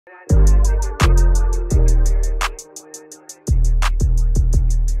Oh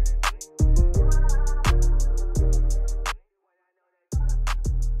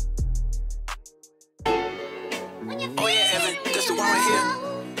yeah, Evan, that's the one right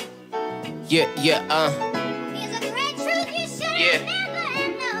here. Yeah.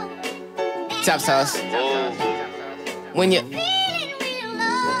 Top sauce. When you,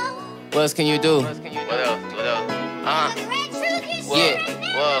 what else can you do? What else?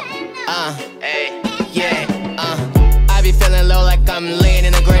 I be feeling low like I'm laying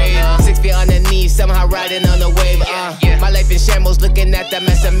in a grave. 6 feet underneath, somehow riding on the wave. My life in shambles, looking at that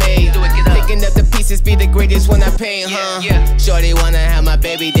mess I made. Picking up the pieces, be the greatest when I paint, Shorty wanna have my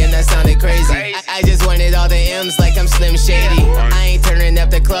baby, then that sounded crazy. I just wanted all the M's like I'm Slim Shady. I ain't turning up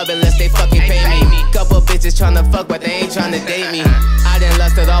the club unless they fucking pay me. Couple bitches tryna fuck, but they ain't tryna date me. I didn't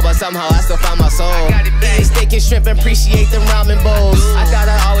lust it all, but somehow I still found my soul. Eating steak and shrimp, appreciate them ramen bowls. I thought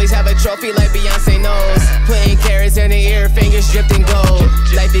I'd always have a trophy like Beyonce knows. Putting carrots in the ear, fingers dripped in gold.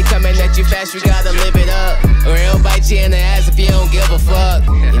 Life be coming at you fast, you gotta live it up. Or it'll bite you in the ass if you don't give a fuck.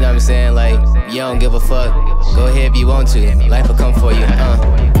 You know what I'm saying? Like, you don't give a fuck. Go ahead if you want to, life will come for you,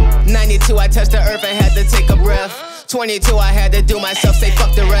 92, I touched the earth and had to take a breath. 22, I had to do myself, say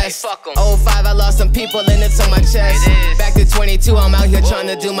fuck the rest. 05, I lost some people and it's on my chest. Back to 22, I'm out here trying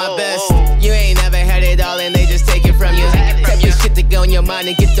to do my best. You ain't never had it all and they just take it from you. Tell your shit to go in your mind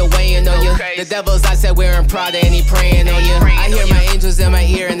and get the weighing on you. The devil's I said wearing Prada and he praying on you. I hear my angels in my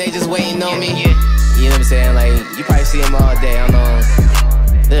ear and they just waiting on me. You know what I'm saying? Like, you probably see them all day, I don't know.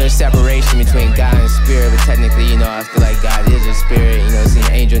 There's a separation between God and spirit, but technically, you know, I feel like God is a spirit. You know,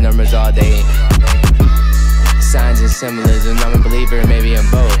 seeing angel numbers all day. Signs and symbolism, I'm a believer, maybe in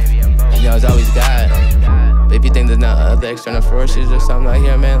both. You know, it's always God. But if you think there's not other external forces or something out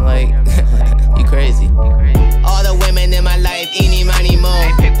here, man, like, you crazy. All the women in my life, eeny, miny, mo.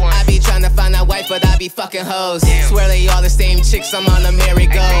 I be trying to find a wife, but I be fucking hoes. Swear they all the same chicks, I'm on a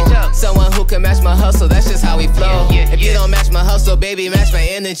merry-go. Someone who can match my hustle, that's just how we flow. If you don't match my hustle, baby, match my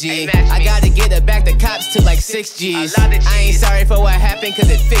energy. I gotta get it back to cops to like 6 G's. I ain't sorry for what happened, cause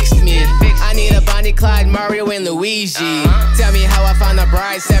it fixed me. I need a Bonnie, Clyde, Mario, and Luigi. Tell me how I found a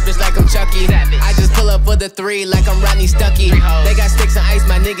bride, savage like I'm Chucky. I just pull up for the 3 like I'm Rodney Stuckey. They got sticks and ice,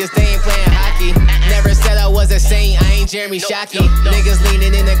 my niggas, they ain't playing hockey. Never said I was a saint, I ain't Jeremy Shockey. Niggas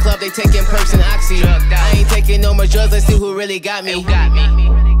leaning in the club, they taking perks and oxy. I ain't taking no more drugs, let's see who really got me.